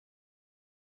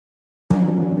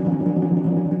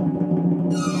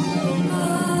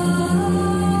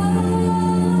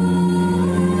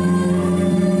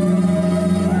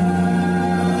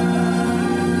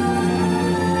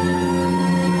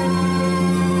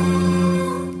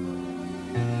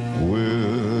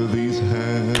With these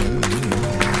hands,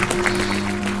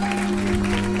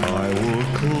 I will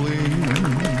cling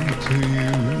to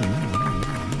you.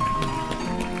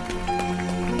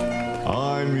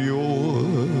 I'm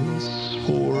yours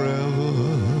forever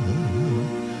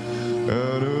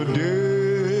and a day.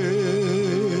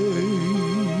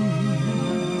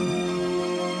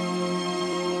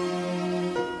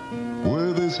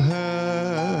 With his hands,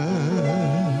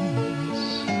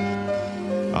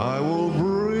 I will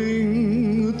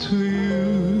bring to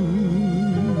you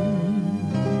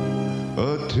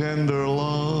a tender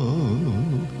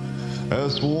love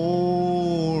as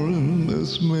warm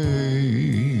as May.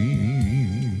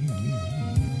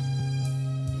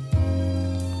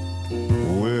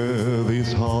 With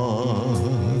his heart,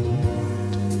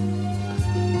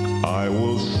 I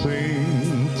will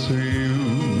sing to you,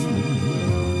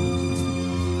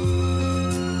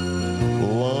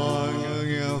 long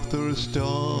after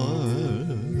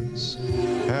stars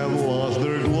have lost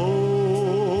their glow.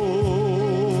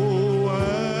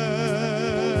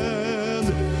 And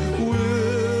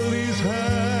with these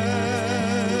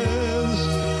hands,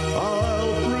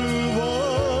 I'll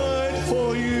provide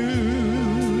for you.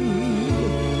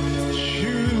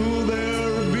 Should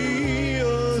there be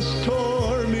a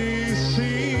stormy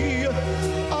sea,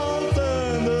 I'll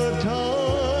turn the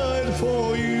tide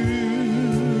for you.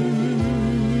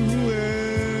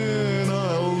 And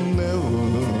I'll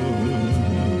never,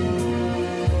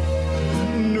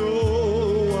 no,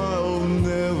 I'll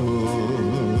never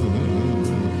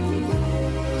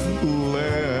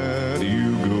let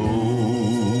you go.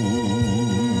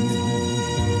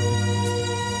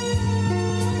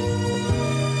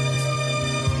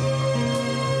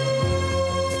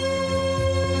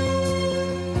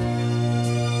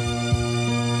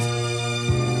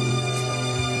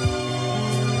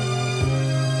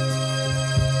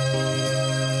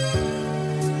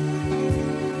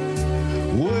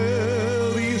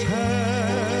 With these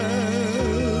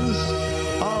hands,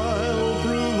 I'll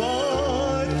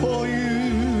provide for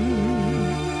you.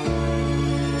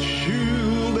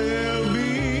 Should there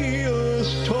be a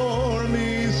storm